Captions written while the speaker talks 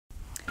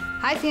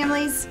Hi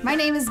families, my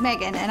name is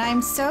Megan and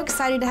I'm so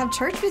excited to have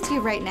church with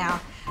you right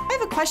now. I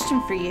have a question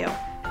for you.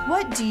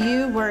 What do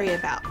you worry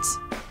about?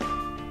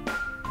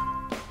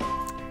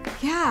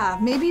 Yeah,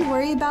 maybe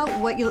worry about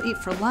what you'll eat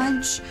for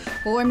lunch,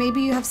 or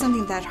maybe you have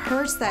something that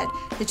hurts that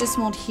it just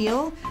won't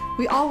heal.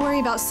 We all worry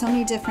about so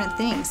many different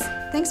things.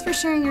 Thanks for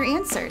sharing your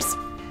answers.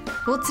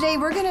 Well, today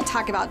we're going to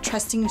talk about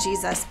trusting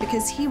Jesus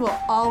because he will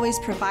always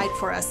provide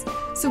for us,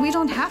 so we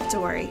don't have to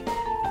worry.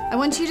 I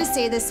want you to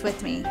say this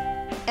with me.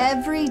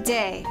 Every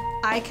day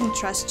I can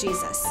trust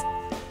Jesus.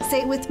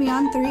 Say it with me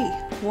on 3.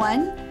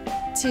 1,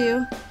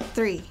 2,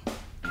 3.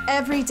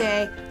 Every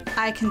day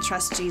I can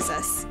trust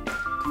Jesus.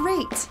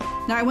 Great.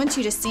 Now I want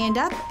you to stand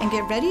up and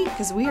get ready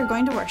because we are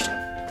going to worship.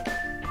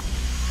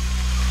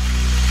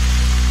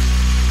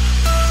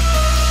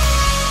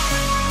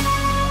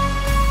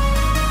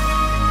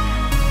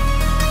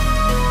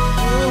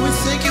 Oh, we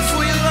thank you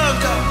for your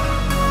love, God.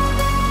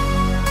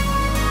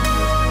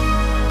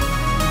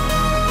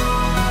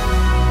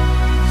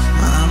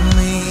 I'm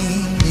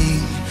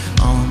leaning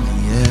on the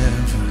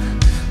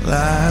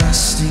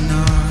everlasting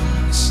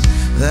arms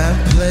that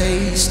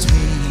placed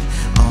me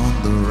on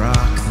the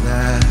rock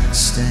that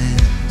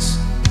stands,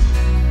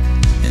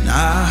 and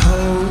I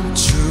hold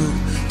true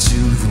to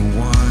the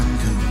one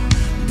who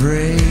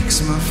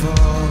breaks my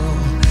fall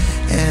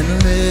and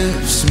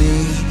lifts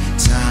me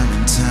time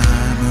and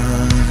time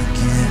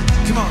again.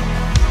 Come on.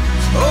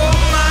 Oh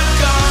my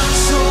God,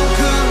 so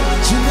good.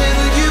 You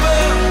never give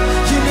up.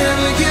 You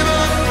never give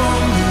up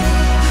on me.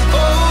 Oh,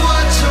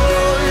 what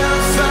joy I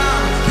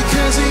found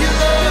because of your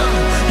love,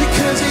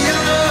 because of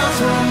your love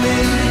for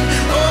me.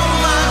 Oh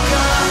my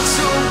God,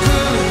 so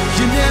good.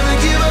 You never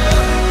give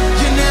up.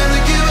 You never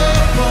give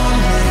up on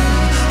me.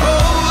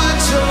 Oh, what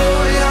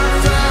joy I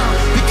found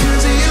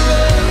because of your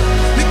love,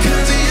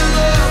 because of your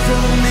love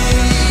for me.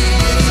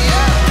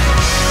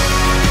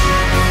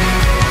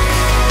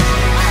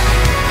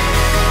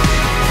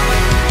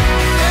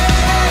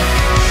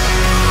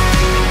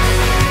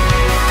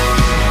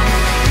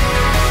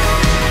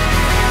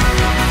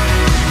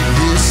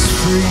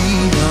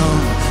 Freedom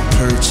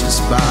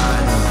purchased by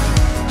the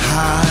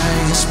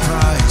highest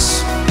price.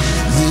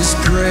 This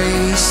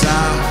grace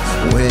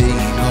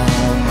outweighing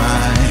all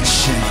my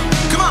shame.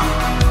 Come on!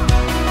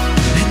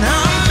 And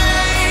I'm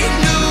made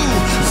new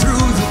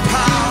through the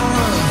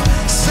power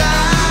of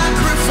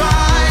sacrifice.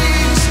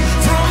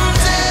 From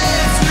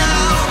death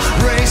now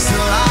raised to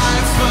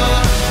life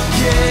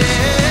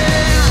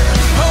again.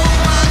 Oh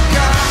my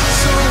God,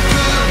 so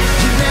good.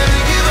 You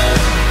never give up.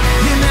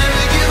 You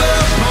never give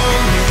up on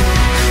me.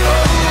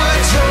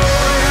 Joy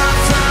I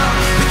found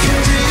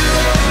because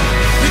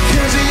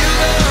of your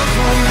love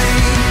for me.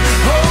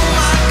 Oh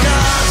my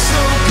God, so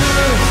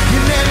good. You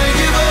never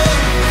give up.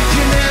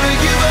 You never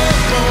give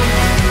up on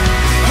me.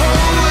 Oh,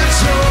 what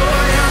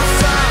joy I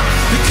found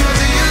because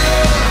of your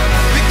love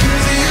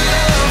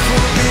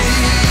for me.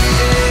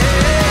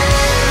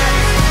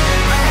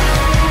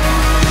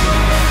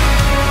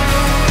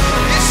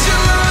 It's your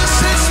love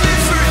sets me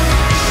free.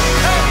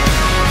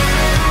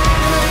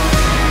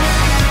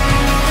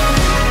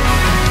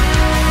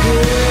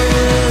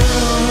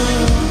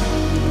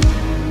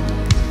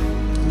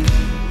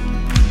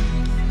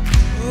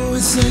 Oh,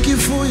 thank you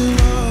for your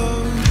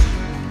love.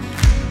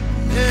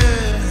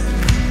 Yeah.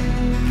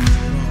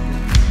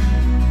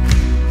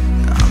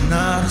 I'm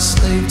not a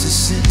slave to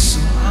sin, so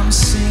I'm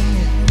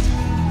singing.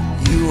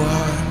 You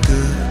are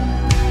good.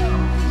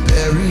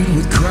 Buried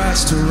with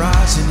Christ to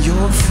rise in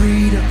your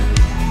freedom.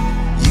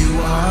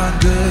 You are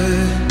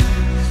good.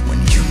 When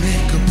you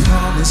make a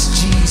promise,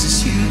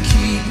 Jesus, you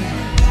keep it.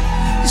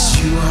 Yes,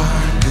 you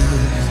are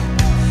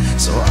good.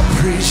 So I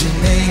praise your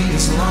name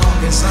as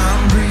long as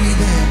I'm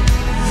breathing.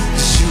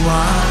 Yes, you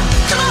are.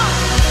 Come on!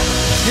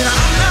 And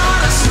I'm not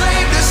a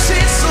slave to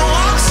sin, so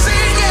I'm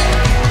singing.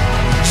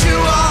 You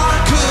are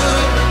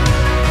good.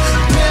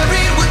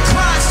 Buried with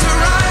Christ to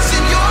rise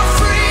in your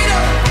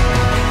freedom.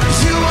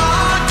 You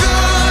are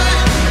good.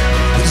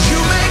 When you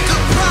make a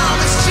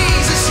promise,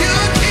 Jesus, you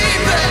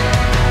keep it.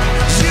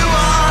 You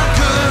are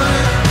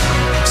good.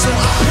 So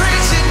I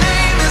praise your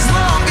name as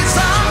long as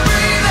I'm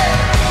breathing.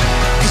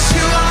 'Cause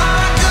you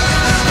are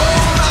good.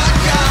 Oh my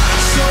God,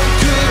 so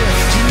good.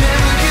 You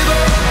never give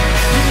up.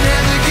 You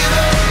never give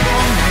up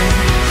on me.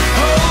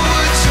 Oh,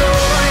 what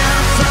joy I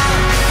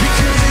found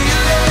because of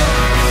your love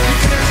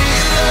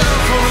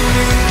for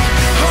me.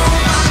 Oh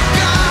my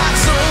God,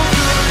 so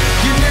good.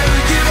 You never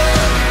give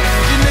up.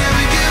 You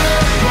never give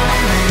up on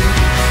me.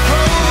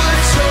 Oh, what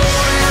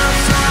joy I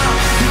found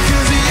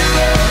because of your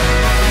love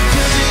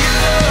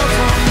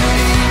for me.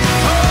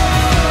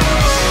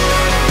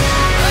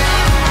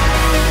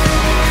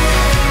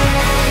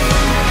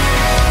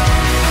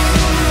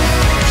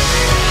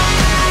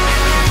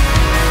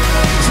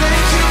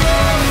 Thank you,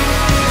 Lord.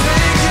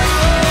 Thank you,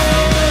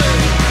 Lord.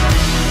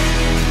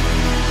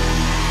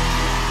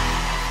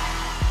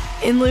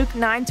 In Luke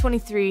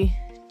 9:23,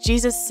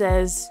 Jesus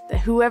says that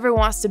whoever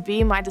wants to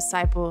be my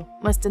disciple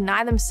must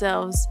deny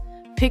themselves,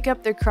 pick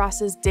up their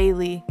crosses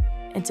daily,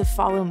 and to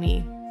follow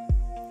me.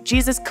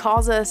 Jesus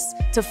calls us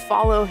to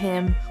follow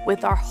him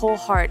with our whole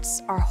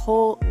hearts, our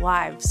whole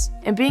lives.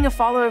 And being a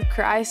follower of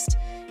Christ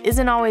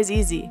isn't always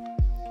easy.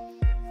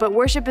 But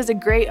worship is a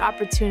great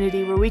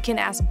opportunity where we can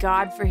ask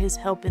God for his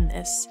help in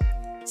this,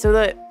 so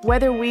that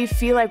whether we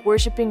feel like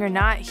worshiping or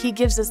not, he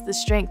gives us the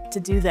strength to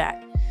do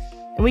that.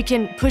 And we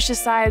can push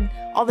aside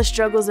all the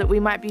struggles that we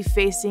might be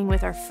facing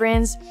with our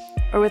friends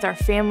or with our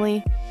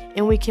family,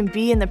 and we can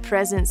be in the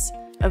presence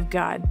of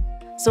God.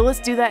 So let's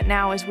do that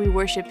now as we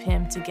worship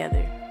him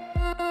together.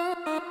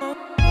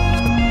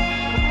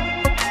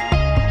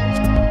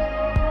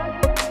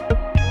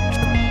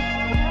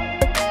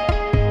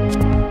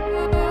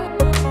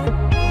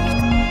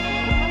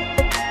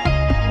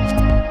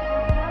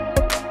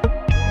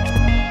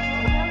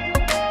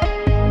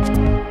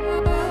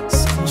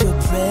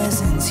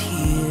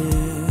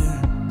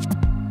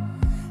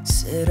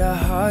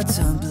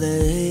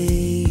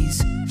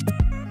 Ablaze.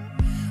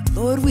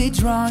 Lord, we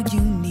draw you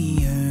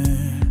near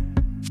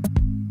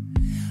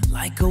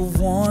like a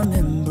warm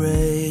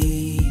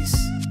embrace.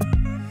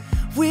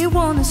 We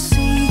want to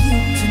see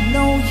you, to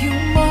know you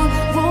more.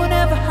 We'll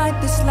never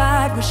hide this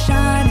light, we're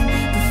shining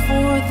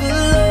before the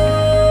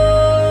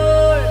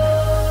Lord.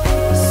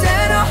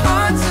 Set our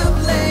hearts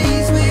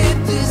ablaze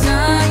with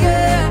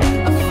desire,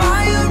 a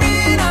fire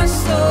in our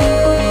soul.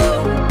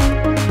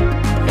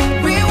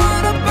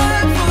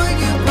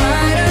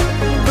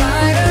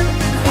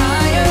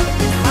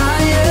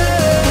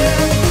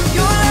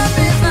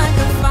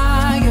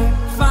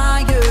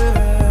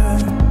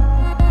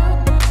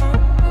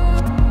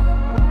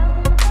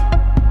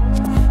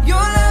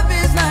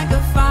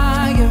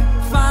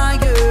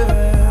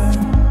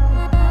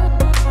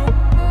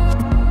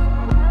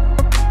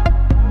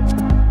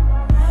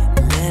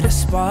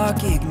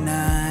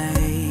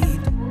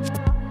 Ignite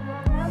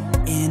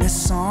in a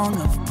song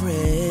of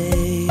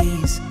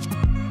praise.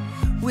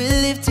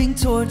 We're lifting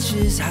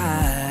torches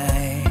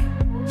high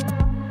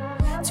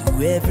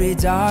to every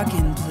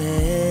darkened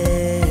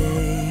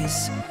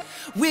place.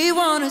 We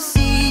want to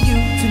see you,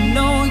 to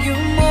know you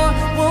more.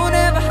 Won't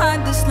ever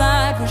hide this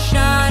light, we're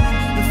shining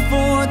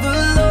before the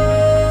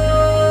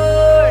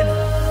Lord.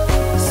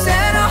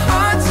 Set our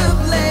hearts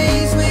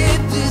ablaze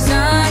with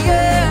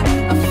desire,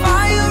 a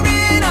fire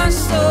in our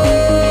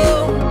soul.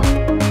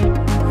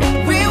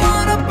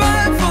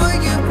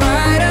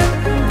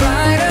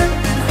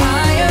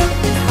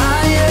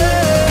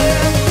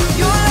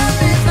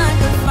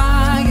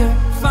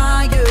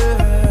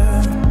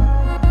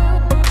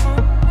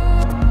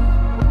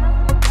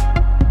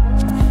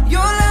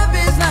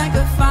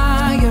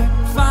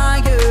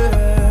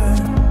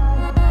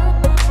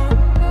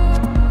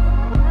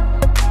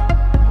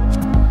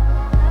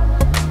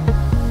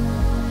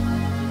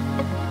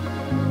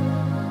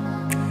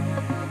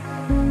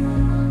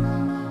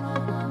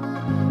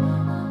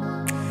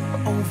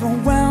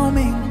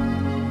 Overwhelming,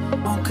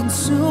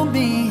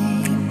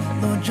 all-consuming.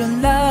 Lord, your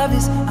love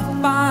is a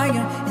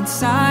fire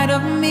inside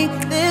of me.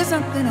 There's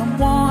nothing I'm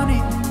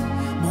wanting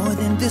more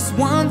than this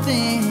one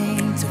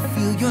thing, to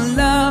feel your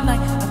love like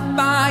a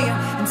fire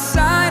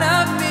inside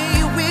of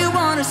me. We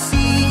want to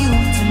see you,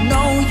 to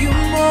know you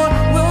more.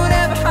 We'll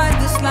never hide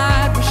this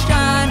light, we're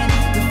shining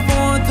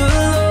before the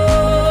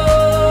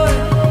Lord.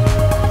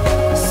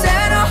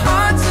 Set our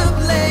hearts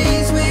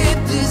ablaze with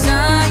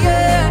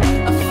desire,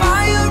 a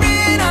fire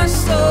in our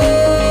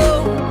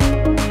soul.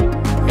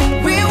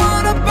 We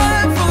want to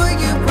burn for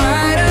you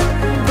brighter,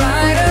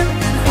 brighter,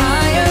 and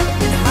higher,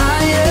 and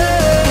higher.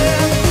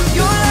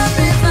 Your love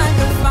is like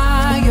a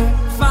fire,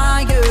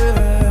 fire.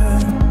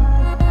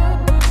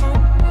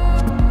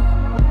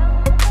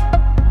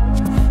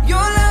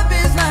 Your love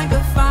is like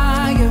a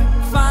fire,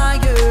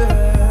 fire.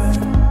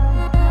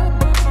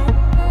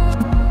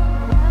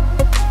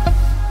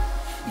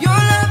 Your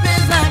love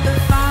is like a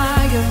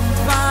fire,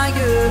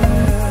 fire.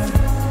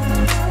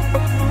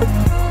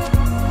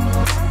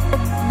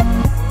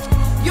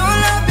 Your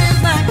love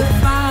is like a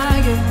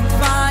fire,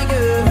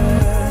 fire.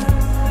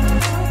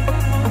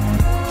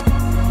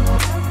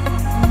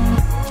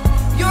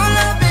 Your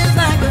love is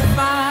like a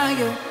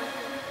fire.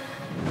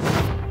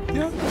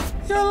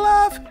 Your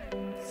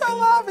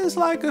love is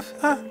like a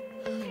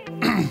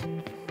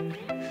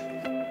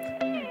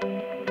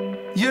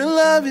Your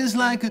love is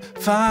like a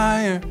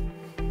fire.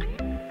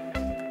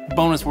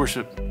 Bonus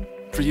worship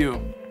for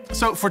you.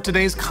 So for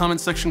today's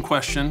comment section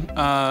question,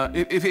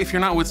 if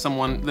you're not with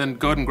someone, then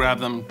go ahead and grab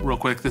them real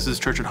quick. This is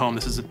church at home.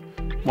 This is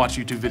watch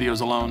YouTube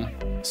videos alone.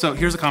 So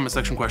here's a comment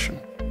section question.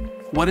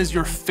 What is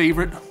your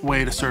favorite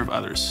way to serve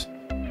others?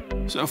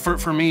 So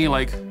for me,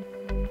 like,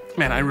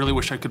 man, I really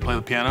wish I could play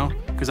the piano,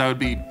 because I would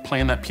be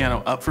playing that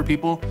piano up for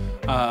people,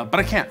 but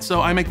I can't. So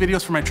I make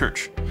videos for my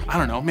church. I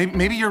don't know,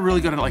 maybe you're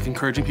really good at like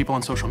encouraging people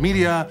on social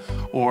media,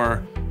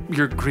 or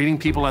you're greeting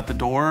people at the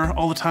door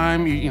all the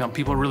time. You know,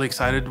 people are really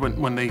excited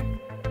when they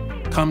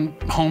come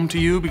home to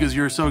you because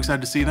you're so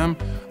excited to see them.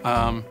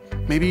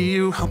 Maybe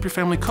you help your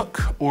family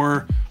cook,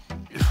 or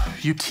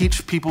you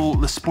teach people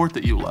the sport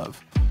that you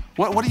love.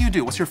 What do you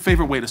do? What's your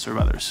favorite way to serve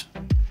others?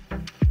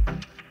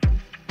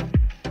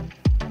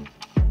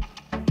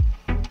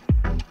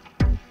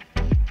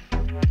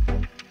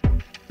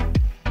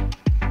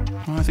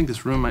 think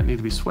this room might need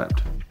to be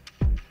swept.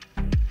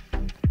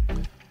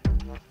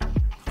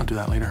 I'll do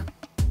that later.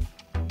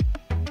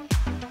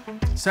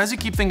 So as you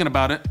keep thinking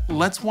about it,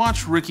 let's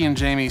watch Ricky and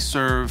Jamie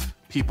serve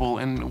people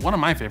in one of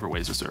my favorite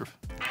ways to serve.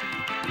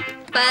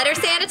 Better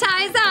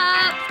sanitize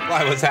up.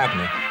 Why, what's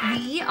happening?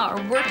 We are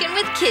working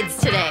with kids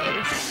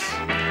today.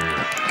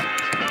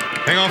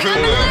 Hang on for the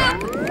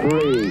loop.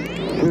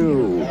 3,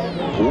 2,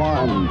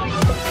 1.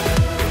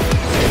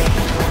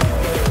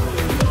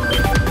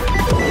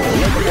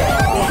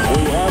 Liftoff.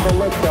 We have a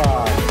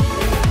liftoff.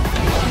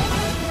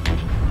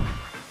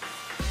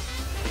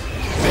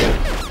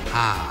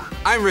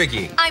 I'm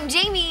Ricky. I'm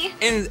Jamie.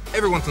 And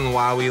every once in a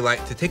while, we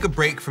like to take a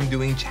break from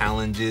doing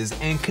challenges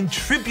and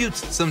contribute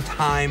some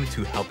time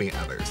to helping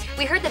others.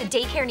 We heard that a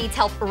daycare needs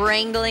help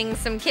wrangling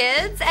some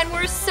kids, and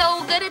we're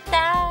so good at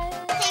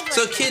that.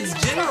 So kids,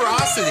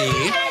 generosity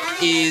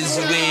is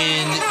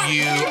when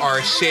you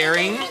are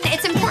sharing.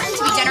 It's important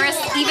to be generous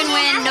even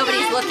when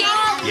nobody's looking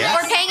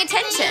or paying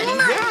attention.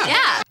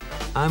 Yeah.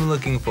 I'm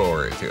looking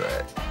forward to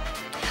it.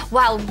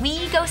 While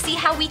we go see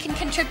how we can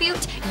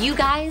contribute, you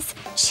guys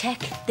check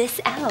this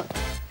out.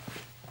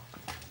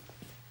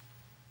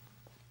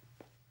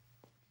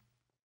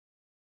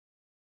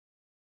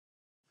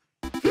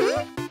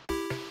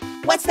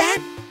 What's that?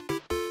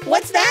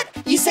 What's that?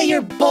 You say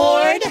you're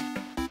bored?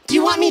 Do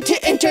you want me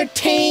to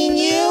entertain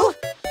you?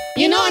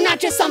 You know I'm not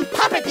just some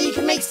puppet that you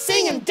can make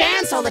sing and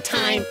dance all the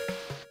time.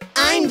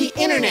 I'm the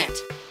internet,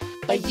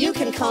 but you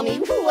can call me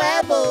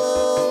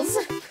Webbles.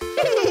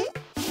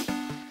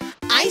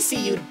 I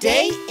see you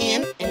day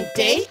in and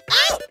day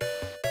out,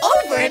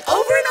 over and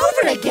over and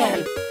over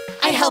again.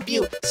 I help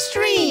you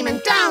stream and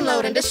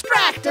download and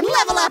distract and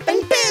level up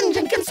and binge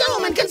and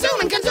consume and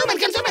consume and consume and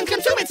consume and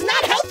consume. It's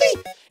not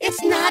healthy.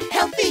 It's not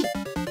healthy.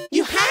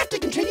 You have to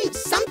contribute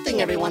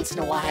something every once in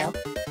a while.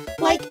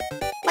 Like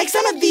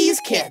some of these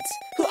kids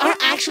who are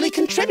actually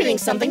contributing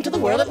something to the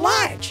world at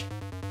large.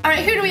 All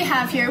right, who do we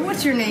have here?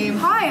 What's your name?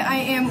 Hi, I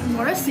am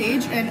Laura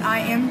Sage, and I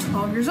am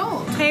 12 years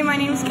old. Hey, my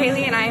name's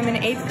Kaylee, and I am in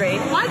 8th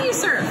grade. Why do you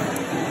serve?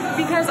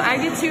 Because I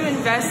get to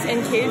invest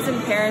in kids and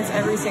parents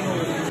every single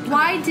week.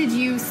 Why did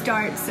you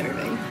start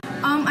serving?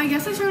 I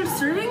guess I started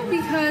serving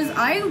because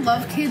I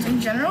love kids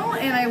in general,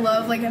 and I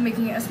love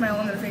making a smile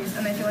on their face,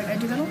 and I feel like I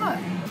do that a lot.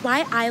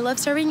 Why I love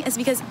serving is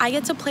because I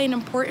get to play an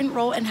important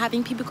role in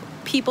having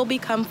people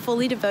become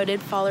fully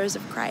devoted followers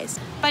of Christ.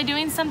 By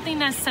doing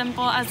something as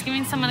simple as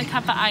giving someone a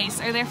cup of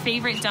ice or their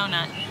favorite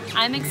donut,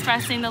 I'm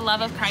expressing the love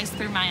of Christ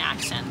through my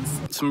actions.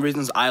 Some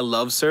reasons I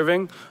love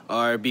serving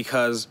are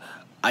because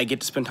I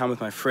get to spend time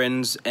with my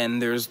friends, and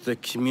there's the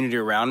community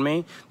around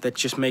me that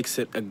just makes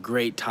it a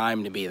great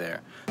time to be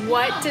there.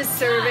 What does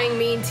serving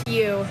mean to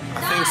you?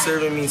 I think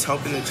serving means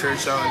helping the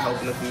church out and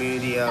helping the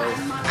community out.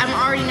 I'm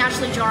already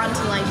naturally drawn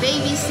to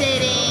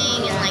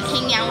babysitting and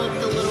hanging out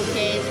with the little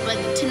kids, but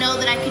to know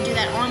that I could do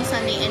that on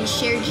Sunday and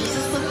share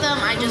Jesus with them,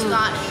 I just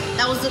thought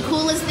that was the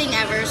coolest thing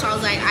ever. So I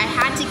was like, I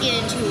had to get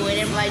into it,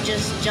 and I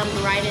just jumped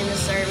right into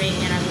serving,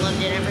 and I've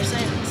loved it ever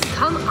since.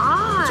 Come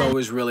on! It's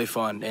always really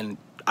fun, and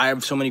I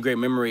have so many great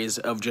memories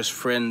of just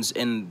friends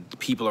and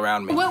people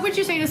around me. What would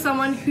you say to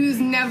someone who's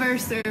never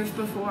served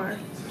before?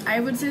 I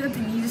would say that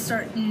they need to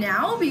start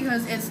now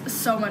because it's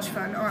so much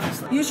fun,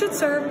 honestly. You should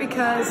serve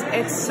because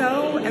it's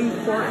so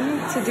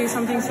important to do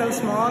something so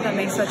small that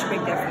makes such a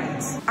big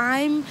difference.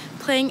 I'm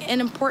playing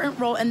an important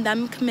role in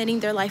them committing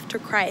their life to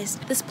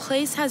Christ. This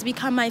place has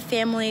become my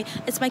family.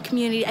 It's my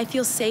community. I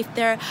feel safe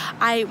there.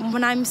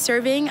 When I'm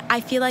serving,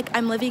 I feel like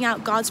I'm living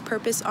out God's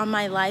purpose on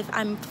my life.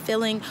 I'm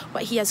fulfilling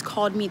what He has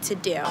called me to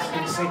do.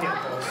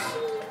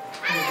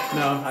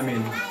 No, I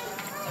mean,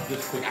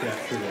 just click that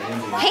through the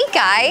India. Hey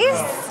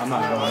guys. I'm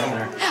not going in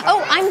there.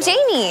 Oh, I'm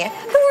Jamie.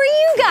 Who are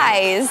you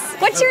guys?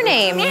 What's your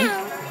name?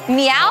 Meow.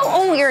 Meow?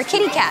 Oh, you're a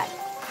kitty cat.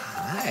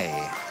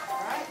 Hi.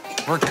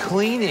 We're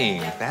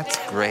cleaning. That's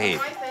great.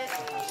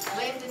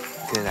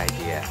 Good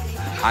idea.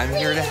 I'm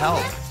here to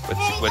help.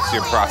 What's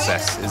your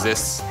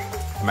process?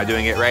 Am I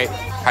doing it right?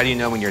 How do you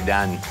know when you're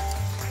done?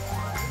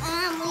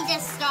 We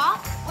just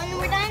stop when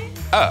we're done.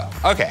 Oh,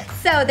 okay.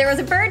 So there was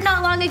a bird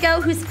not long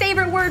ago whose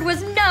favorite word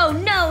was no,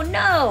 no,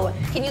 no.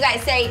 Can you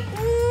guys say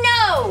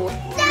no?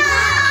 No!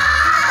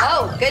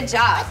 Oh, good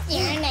job. What's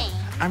your name?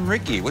 I'm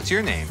Ricky. What's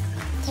your name?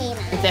 Tina.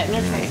 Is that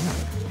Tina?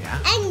 Yeah.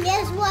 And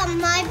guess what?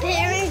 My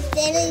parents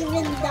didn't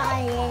even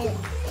die yet.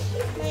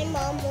 My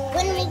mom.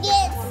 When we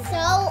get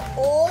so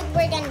old,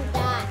 we're gonna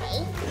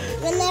die.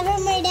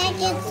 Whenever my dad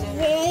gets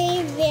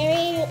very,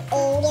 very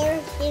older,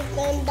 he's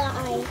gonna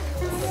die.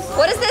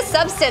 What is this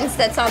substance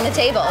that's on the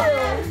table?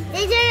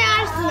 These are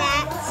our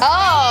snacks.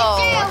 Oh.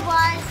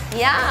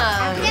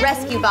 Yeah.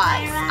 Rescue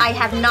Bots. I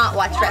have not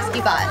watched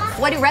Rescue Bots.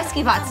 What do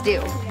Rescue Bots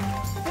do?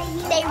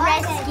 They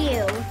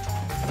rescue.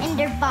 And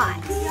they're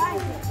bots.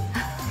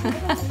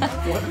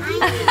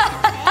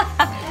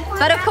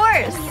 But of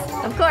course.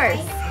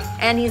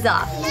 And he's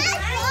off.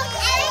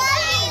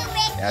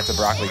 That's a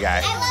broccoli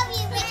guy. I love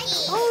you,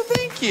 Ricky. Oh,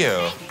 thank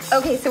you.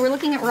 Okay, so we're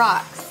looking at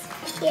rocks.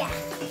 Yeah.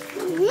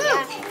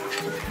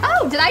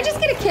 Oh, did I just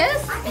get a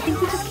kiss? I think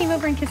he just came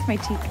over and kissed my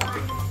cheek.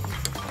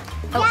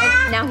 Oh,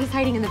 and now he's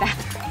hiding in the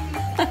bathroom.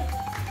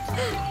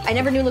 I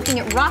never knew looking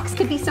at rocks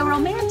could be so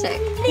romantic.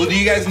 Well, do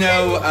you guys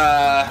know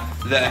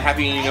the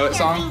Happy and You Know It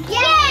song?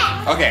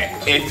 Yeah! Okay,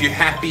 if you're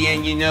happy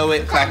and you know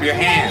it, clap your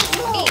hands.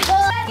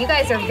 You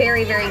guys are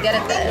very, very good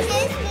at this.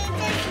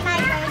 My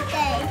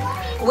birthday.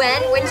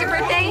 When's your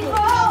birthday?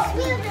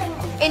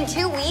 In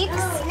 2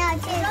 weeks? No,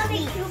 2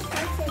 weeks.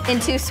 In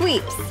 2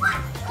 sweeps.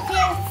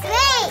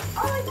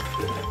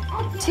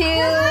 2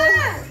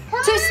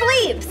 sweeps. 2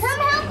 sleeps.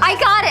 I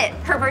got it.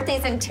 Her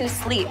birthday's in 2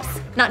 sleeps.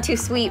 Not 2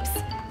 sweeps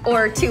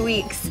or 2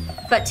 weeks,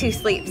 but 2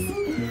 sleeps.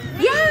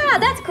 Yeah,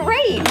 that's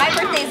great. My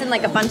birthday's in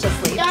like a bunch of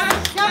sleeps.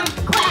 Stomp, stomp,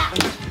 clap.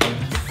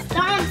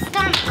 Stomp,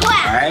 stomp,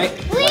 clap. All right,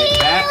 We like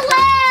that.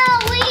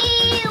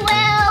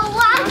 will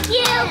walk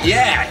you.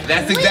 Yeah,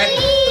 that's exactly.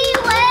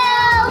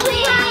 We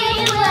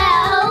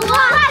will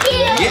walk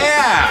you.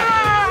 Yeah.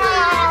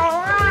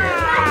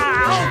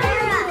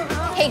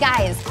 Hey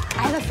guys,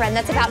 I have a friend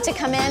that's about to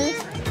come in,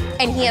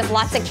 and he has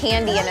lots of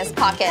candy in his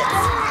pockets.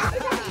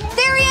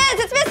 There he is!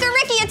 It's Mr.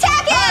 Ricky!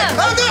 Attack him!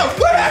 Oh no!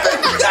 What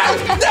happened? No!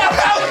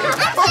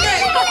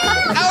 Okay!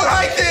 I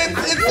like it!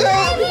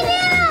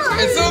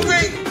 It's so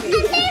great!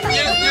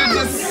 You're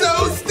just so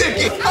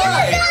sticky!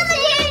 Hi!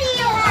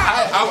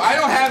 I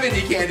don't have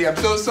any candy, I'm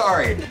so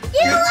sorry. You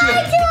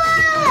lied to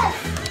us!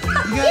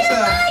 You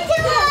guys,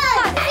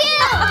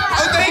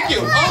 Oh, thank you!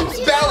 Oh,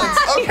 balance!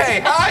 Okay,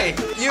 hi!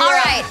 All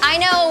right, I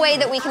know a way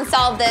that we can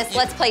solve this.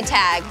 Let's play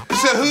tag.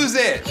 So who's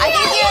it? I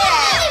think you're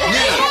it!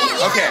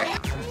 You! Okay.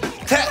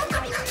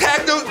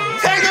 Tag no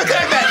tag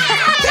backs!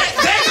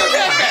 Tag no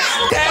tag backs!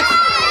 Tag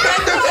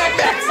no tag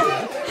backs!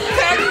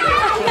 Tag no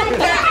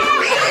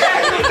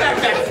tag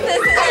backs! This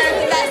is the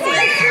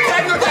messiest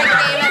Tag no tag backs!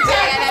 game of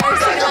tag I've ever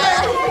seen in my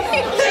life.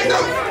 Tag no!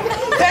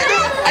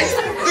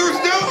 There's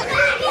no...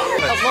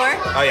 More?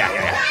 Oh, yeah.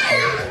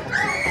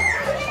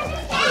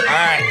 All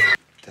right.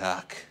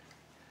 Duck.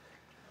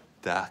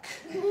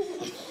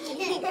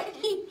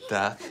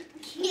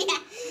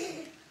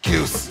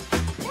 Goose.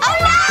 Oh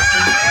no!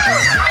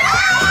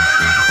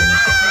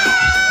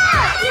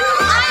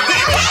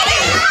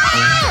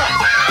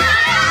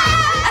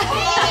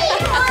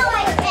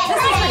 This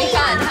is pretty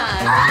fun,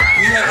 huh?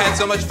 We have had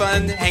so much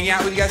fun hanging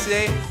out with you guys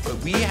today, but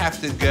we have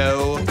to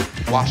go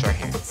wash our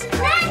hands.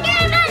 Thank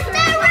you,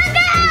 Mr.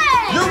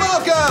 Ricky! You're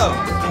welcome!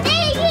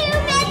 Thank you,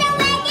 Mr.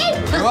 Ricky!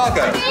 You're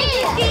welcome.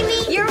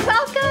 You're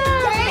welcome!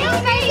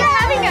 Thanks for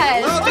having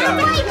us! Welcome.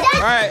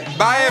 All right,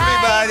 bye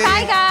everybody.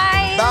 Bye,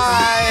 guys!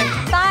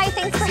 Bye! Bye,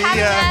 thanks for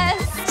having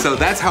us! So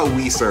that's how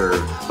we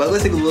serve, but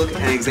let's take a look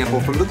at an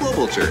example from the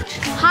Global Church.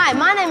 Hi,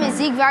 my name is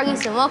Zeke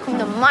Vargas and welcome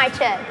to my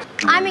church.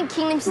 I'm in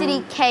Kingdom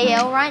City,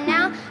 KL right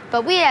now,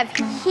 but we have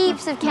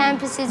heaps of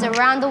campuses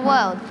around the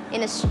world.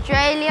 In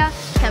Australia,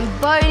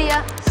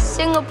 Cambodia,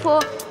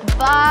 Singapore,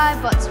 Dubai,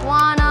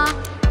 Botswana,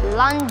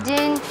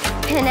 London,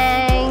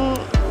 Penang,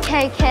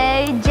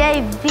 KK,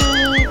 JB,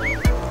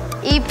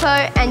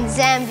 Ipoh, and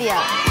Zambia.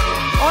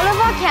 All of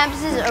our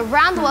campuses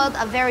around the world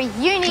are very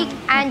unique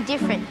and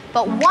different,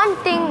 but one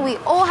thing we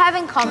all have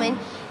in common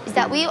is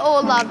that we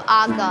all love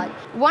our God.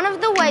 One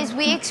of the ways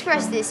we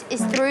express this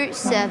is through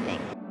serving.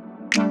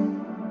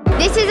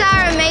 This is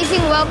our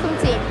amazing welcome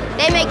team.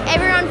 They make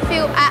everyone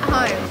feel at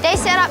home. They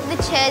set up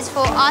the chairs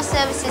for our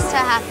services to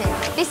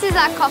happen. This is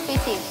our coffee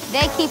team.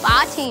 They keep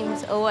our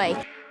teams awake.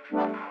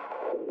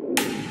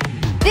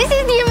 This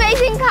is the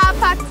amazing car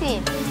park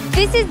team.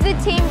 This is the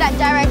team that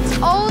directs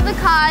all the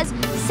cars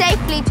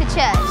safely to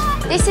church.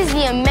 This is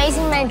the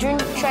amazing Mandarin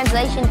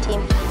translation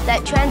team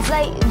that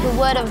translate the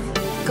word of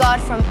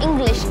God from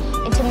English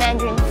into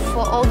Mandarin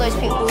for all those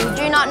people who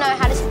do not know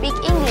how to speak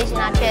English in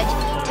our church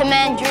to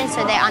Mandarin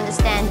so they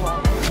understand more.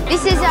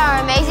 This is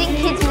our amazing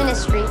kids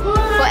ministry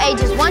for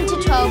ages 1 to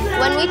 12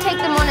 when we take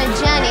them on a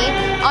journey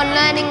on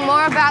learning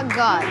more about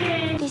God.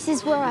 This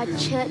is where our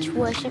church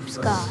worships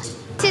God.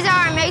 This is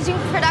our amazing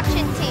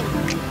production team.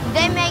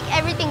 They make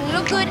everything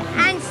look good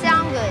and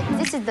sound good.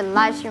 This is the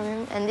live stream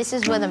room, and this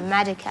is where the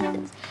magic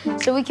happens.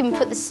 So we can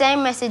put the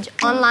same message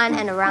online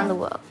and around the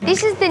world.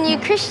 This is the New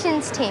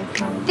Christians team.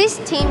 This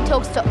team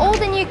talks to all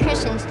the new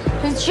Christians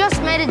who've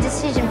just made a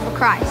decision for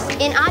Christ.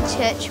 In our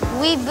church,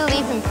 we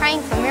believe in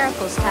praying for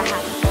miracles to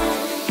happen.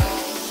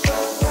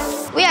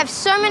 We have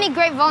so many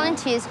great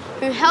volunteers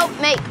who help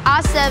make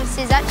our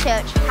services at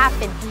church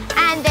happen,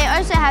 and they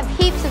also have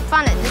heaps of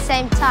fun at the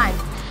same time.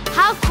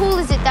 How cool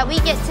is it that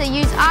we get to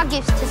use our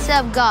gifts to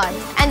serve God?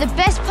 And the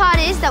best part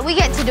is that we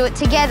get to do it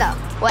together.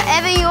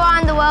 Wherever you are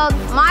in the world,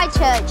 my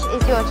church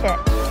is your church.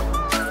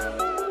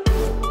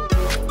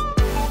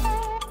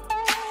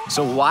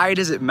 So why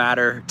does it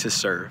matter to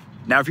serve?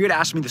 Now, if you had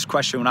asked me this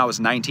question when I was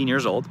 19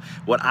 years old,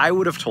 what I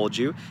would have told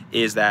you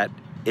is that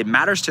it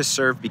matters to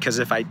serve because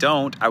if I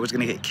don't, I was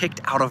gonna get kicked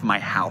out of my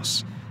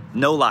house.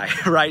 No lie,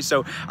 right?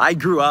 So I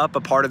grew up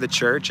a part of the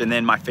church, and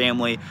then my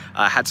family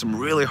had some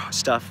really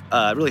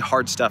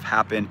hard stuff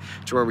happen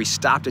to where we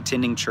stopped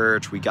attending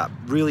church. We got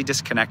really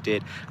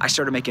disconnected. I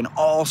started making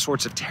all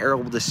sorts of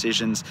terrible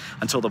decisions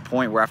until the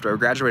point where after I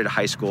graduated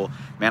high school,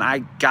 man, I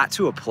got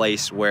to a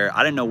place where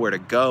I didn't know where to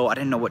go. I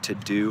didn't know what to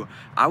do.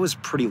 I was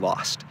pretty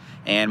lost.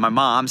 And my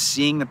mom,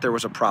 seeing that there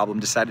was a problem,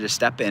 decided to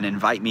step in and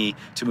invite me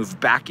to move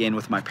back in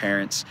with my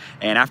parents.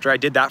 And after I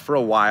did that for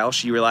a while,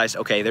 she realized,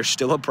 okay, there's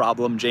still a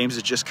problem. James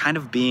is just kind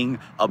of being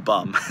a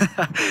bum.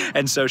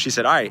 And so she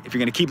said, all right, if you're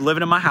gonna keep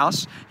living in my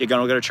house, you're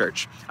gonna go to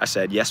church. I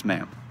said, yes,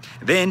 ma'am.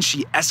 Then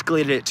she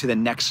escalated it to the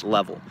next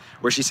level,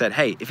 where she said,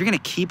 hey, if you're gonna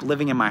keep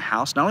living in my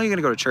house, not only are you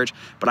gonna go to church,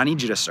 but I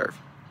need you to serve.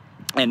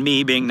 And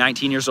me being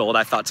 19 years old,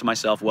 I thought to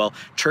myself, well,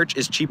 church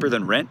is cheaper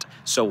than rent,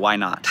 so why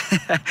not?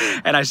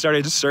 And I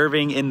started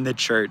serving in the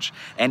church.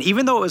 And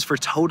even though it was for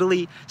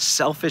totally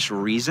selfish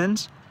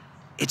reasons,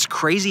 it's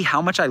crazy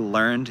how much I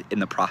learned in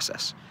the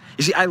process.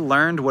 You see, I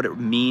learned what it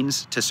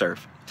means to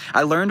serve.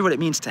 I learned what it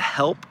means to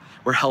help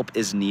where help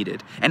is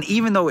needed. And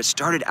even though it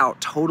started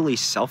out totally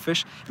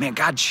selfish, man,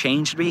 God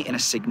changed me in a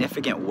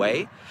significant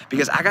way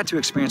because I got to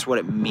experience what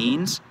it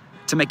means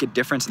to make a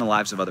difference in the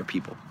lives of other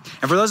people.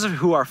 And for those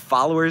who are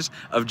followers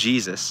of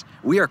Jesus,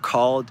 we are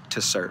called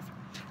to serve,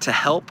 to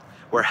help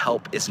where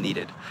help is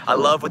needed. I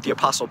love what the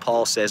Apostle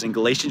Paul says in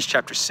Galatians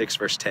chapter 6,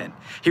 verse 10.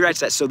 He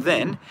writes that, so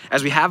then,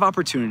 as we have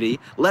opportunity,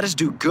 let us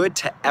do good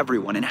to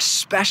everyone, and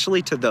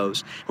especially to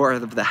those who are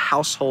of the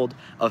household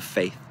of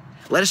faith.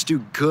 Let us do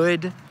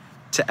good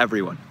to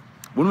everyone.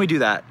 When we do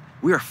that,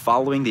 we are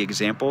following the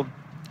example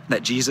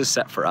that Jesus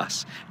set for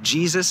us.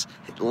 Jesus'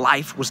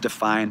 life was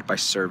defined by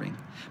serving,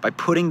 by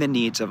putting the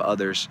needs of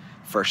others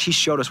first. He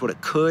showed us what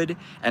it could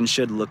and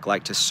should look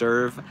like to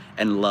serve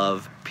and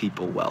love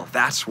people well.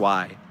 That's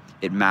why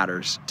it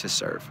matters to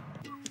serve.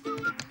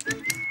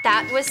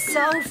 That was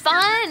so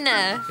fun.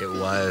 It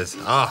was.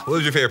 Oh, what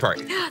was your favorite part?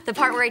 The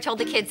part where I told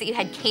the kids that you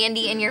had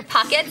candy in your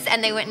pockets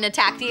and they went and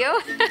attacked you.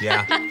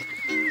 Yeah,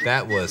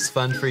 that was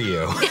fun for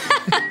you.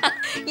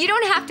 You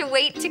don't have to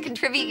wait to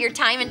contribute your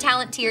time and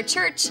talent to your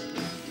church.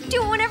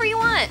 Do it whenever you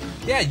want.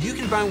 Yeah, you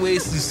can find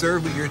ways to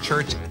serve at your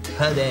church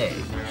today.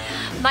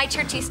 My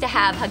church used to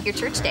have Hug Your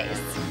Church days.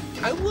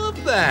 I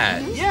love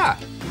that. Yeah.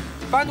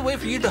 Find a way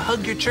for you to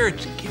hug your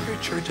church. Give your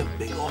church a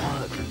big ol'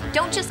 hug.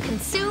 Don't just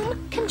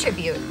consume,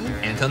 contribute.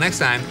 Until next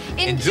time,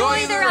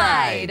 enjoy the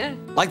ride.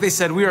 Like they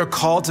said, we are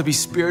called to be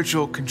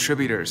spiritual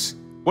contributors.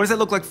 What does that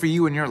look like for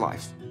you in your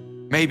life?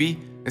 Maybe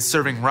it's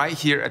serving right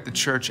here at the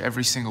church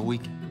every single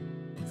week.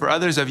 For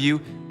others of you,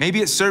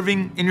 maybe it's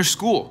serving in your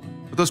school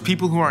with those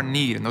people who are in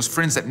need and those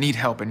friends that need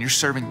help, and you're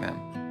serving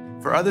them.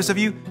 For others of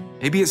you,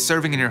 maybe it's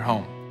serving in your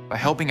home by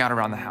helping out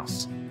around the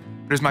house.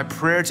 It is my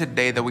prayer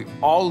today that we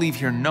all leave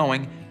here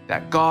knowing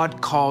that God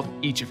called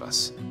each of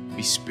us to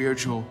be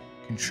spiritual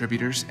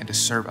contributors and to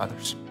serve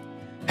others.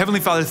 Heavenly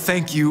Father,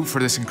 thank you for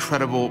this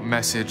incredible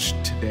message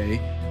today.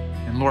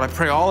 And Lord, I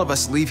pray all of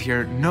us leave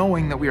here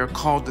knowing that we are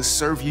called to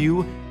serve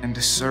you and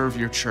to serve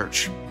your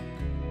church.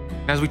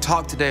 And as we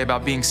talk today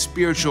about being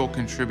spiritual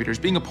contributors,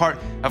 being a part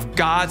of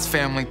God's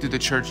family through the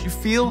church, you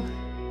feel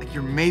like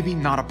you're maybe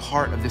not a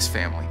part of this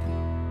family.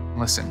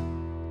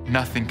 Listen,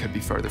 nothing could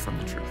be further from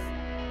the truth.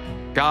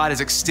 God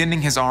is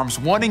extending his arms,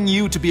 wanting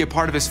you to be a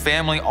part of his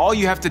family. All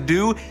you have to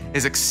do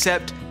is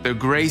accept the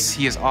grace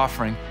he is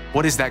offering.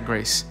 What is that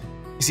grace?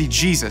 You see,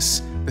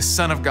 Jesus, the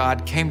Son of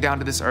God, came down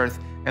to this earth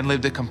and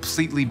lived a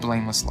completely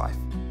blameless life,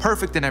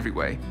 perfect in every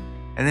way.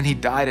 And then he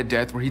died a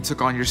death where he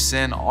took on your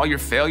sin, all your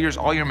failures,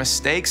 all your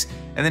mistakes,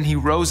 and then he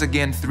rose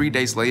again 3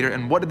 days later.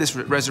 And what did this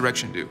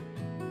resurrection do?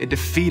 It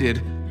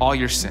defeated all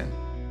your sin,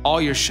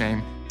 all your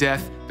shame,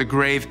 death, the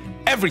grave,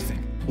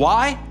 everything.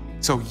 Why?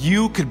 So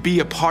you could be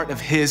a part of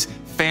his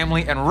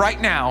family. And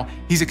right now,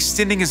 he's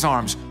extending his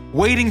arms,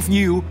 waiting for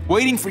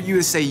you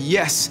to say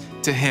yes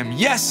to him.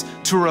 Yes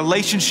to a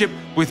relationship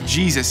with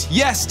Jesus.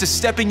 Yes to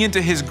stepping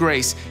into his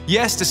grace.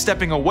 Yes to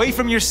stepping away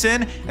from your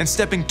sin and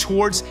stepping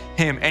towards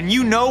him. And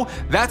you know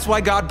that's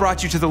why God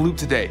brought you to the Loop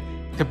today,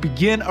 to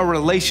begin a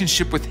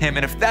relationship with him.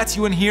 And if that's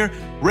you in here,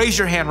 raise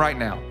your hand right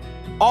now.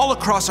 All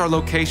across our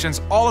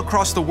locations, all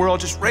across the world,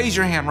 just raise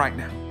your hand right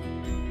now.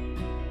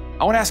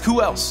 I want to ask,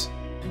 who else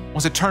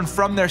wants to turn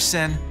from their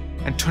sin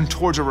and turn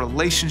towards a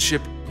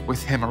relationship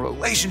with him, a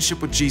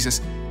relationship with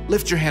Jesus?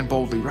 Lift your hand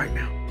boldly right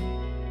now.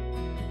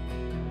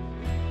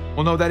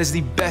 Well, no, that is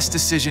the best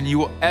decision you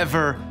will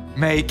ever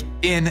make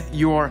in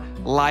your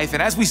life.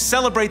 And as we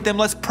celebrate them,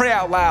 let's pray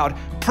out loud.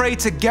 Pray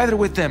together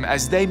with them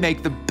as they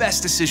make the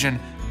best decision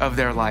of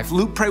their life.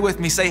 Luke, pray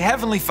with me. Say,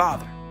 Heavenly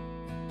Father,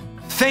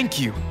 thank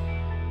you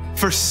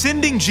for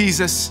sending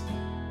Jesus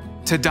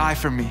to die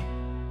for me.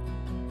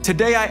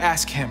 Today I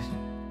ask him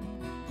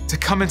to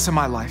come into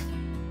my life.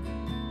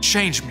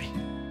 Change me.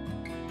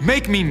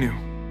 Make me new.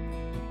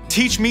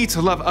 Teach me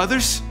to love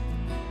others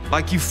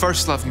like you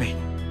first loved me.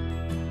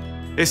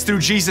 It's through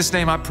Jesus'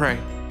 name I pray.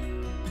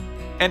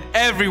 And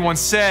everyone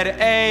said,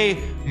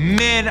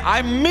 amen.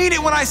 I mean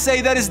it when I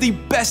say that is the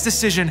best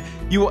decision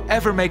you will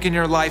ever make in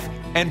your life.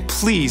 And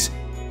please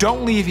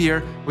don't leave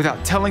here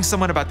without telling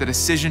someone about the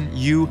decision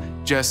you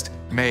just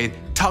made.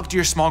 Talk to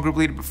your small group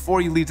leader before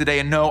you leave today,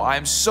 and know I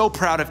am so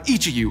proud of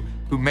each of you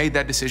who made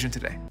that decision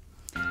today.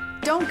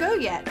 Don't go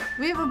yet.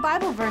 We have a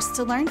Bible verse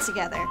to learn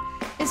together.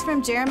 It's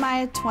from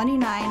Jeremiah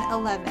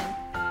 29:11.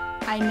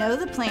 I know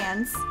the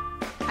plans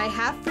I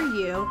have for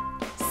you,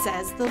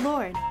 says the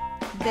Lord.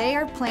 They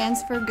are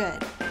plans for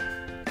good.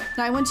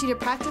 Now I want you to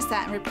practice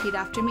that and repeat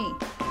after me.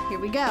 Here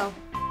we go.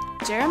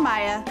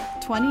 Jeremiah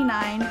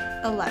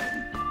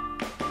 29:11.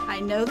 I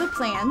know the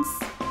plans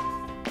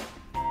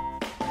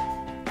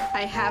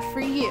I have for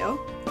you,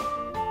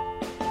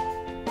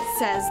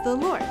 says the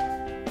Lord.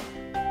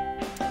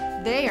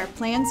 They are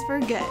plans for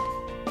good.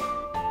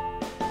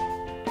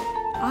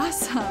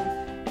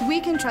 Awesome. We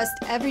can trust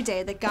every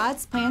day that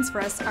God's plans for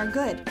us are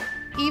good,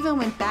 even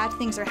when bad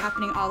things are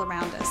happening all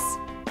around us.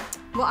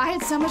 Well, I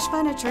had so much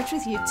fun at church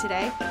with you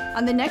today.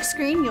 On the next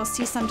screen, you'll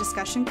see some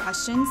discussion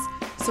questions.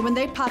 So when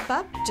they pop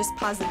up, just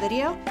pause the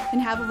video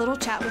and have a little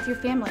chat with your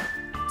family.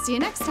 See you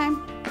next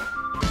time.